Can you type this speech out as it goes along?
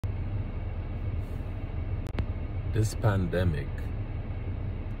This pandemic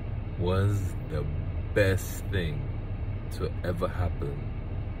was the best thing to ever happen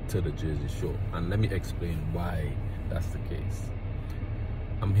to the Jersey Shore. And let me explain why that's the case.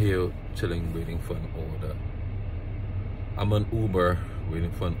 I'm here chilling, waiting for an order. I'm on Uber,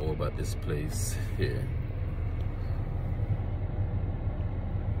 waiting for an Uber at this place here.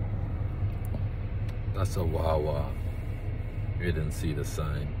 That's a Wawa. You didn't see the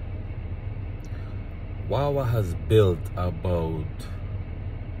sign. Wawa has built about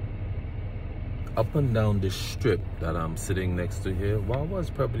up and down the strip that I'm sitting next to here. Wawa's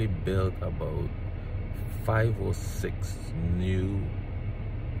probably built about 5 or 6 new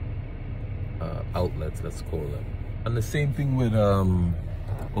outlets, let's call them. And the same thing with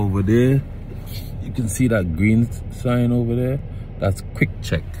over there. You can see that green sign over there. That's Quick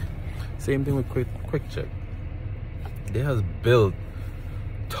Check. Same thing with Quick Check. They has built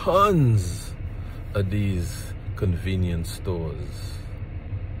tons of these convenience stores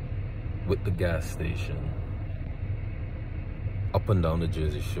with the gas station up and down the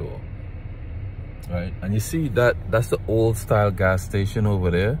Jersey Shore, right? And you see that's the old style gas station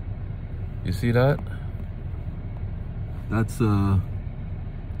over there. You see that? That's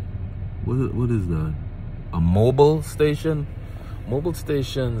what is that? A mobile station? Mobile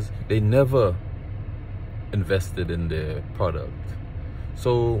stations, they never invested in their product.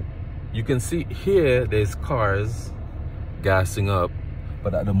 So you can see here there's cars gassing up,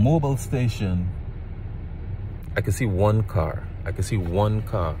 but at the mobile station I can see one car. I can see one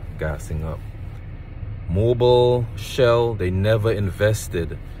car gassing up. Mobile, Shell, they never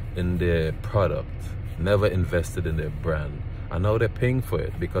invested in their product, never invested in their brand, and now they're paying for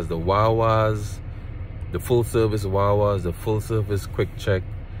it because the Wawas, the full service Wawas, the full service Quick Check,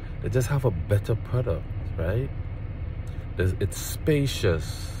 they just have a better product, right? It's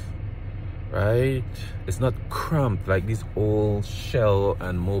spacious, right? It's not cramped like these old Shell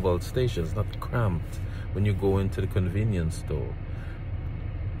and mobile stations. It's not cramped when you go into the convenience store.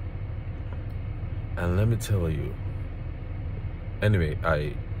 And let me tell you, anyway,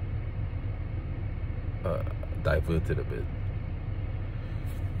 I diverted a bit.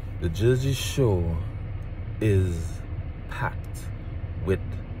 The Jersey Shore is packed with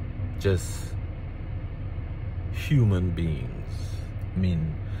just human beings. I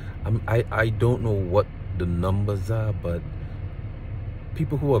mean, I don't know what the numbers are, but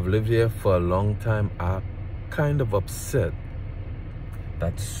people who have lived here for a long time are kind of upset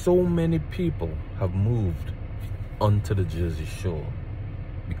that so many people have moved onto the Jersey Shore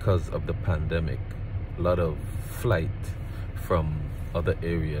because of the pandemic. A lot of flight from other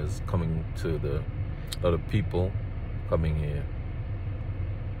areas coming to a lot of people coming here.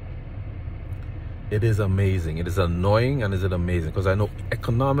 It is amazing. It is annoying, and is it amazing? Because I know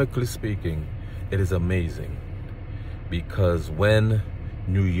economically speaking, it is amazing. Because when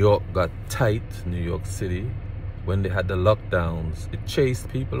New York got tight, New York City, when they had the lockdowns, it chased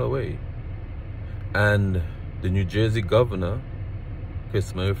people away. And the New Jersey governor,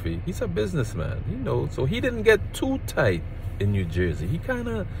 Chris Murphy, he's a businessman, you know, so he didn't get too tight in New Jersey. He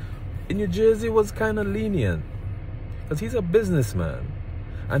in New Jersey was kind of lenient because he's a businessman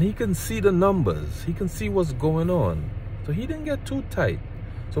and he can see the numbers. He can see what's going on. So he didn't get too tight.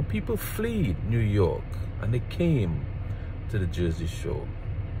 So people fled New York and they came to the Jersey Shore.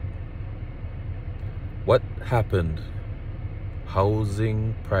 What happened?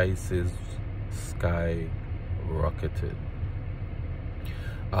 Housing prices skyrocketed.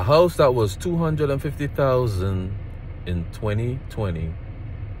 A house that was $250,000 in 2020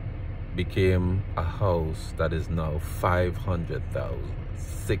 became a house that is now $500,000,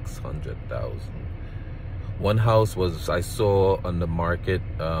 $600,000. One house I saw on the market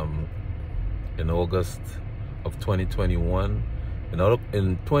in August of 2021. In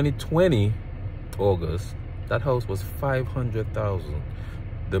 2020, August, that house was $500,000.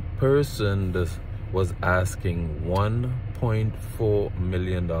 The person was asking $1.4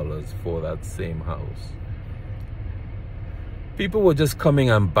 million for that same house. People were just coming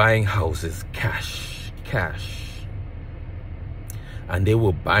and buying houses, cash. And they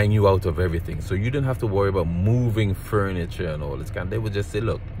were buying you out of everything. So you didn't have to worry about moving furniture and all this kind. They would just say,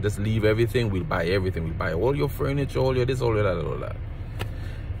 look, just leave everything, we'll buy everything. We'll buy all your furniture, all your this, all your that, all that.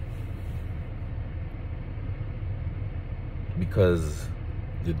 Because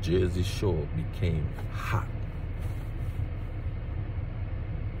the Jersey Shore became hot.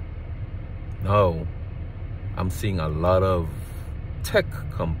 Now, I'm seeing a lot of tech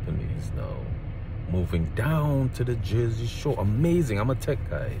companies now moving down to the Jersey Shore. Amazing. I'm a tech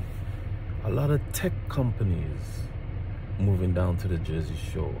guy. A lot of tech companies moving down to the Jersey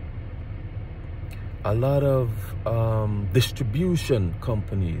Shore. a lot of distribution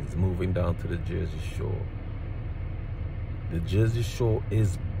companies moving down to the Jersey Shore. The Jersey Shore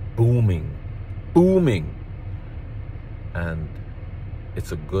is booming, booming. And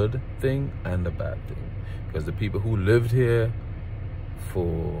it's a good thing and a bad thing, because the people who lived here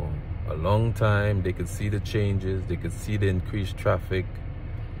for a long time, they could see the changes, they could see the increased traffic,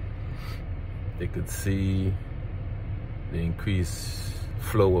 they could see the increased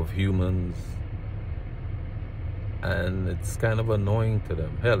flow of humans, and it's kind of annoying to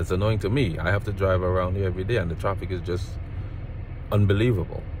them. Hell, it's annoying to me. I have to drive around here every day and the traffic is just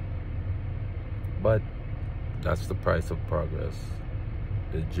unbelievable. But that's the price of progress.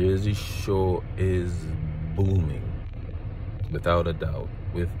 The Jersey Shore is booming, without a doubt,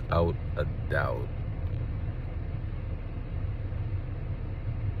 without a doubt.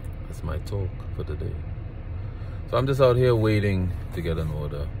 That's my talk for the day. So I'm just out here waiting to get an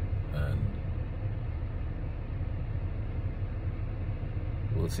order, and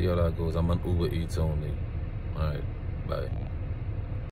we'll see how that goes. I'm on Uber Eats only. All right, bye.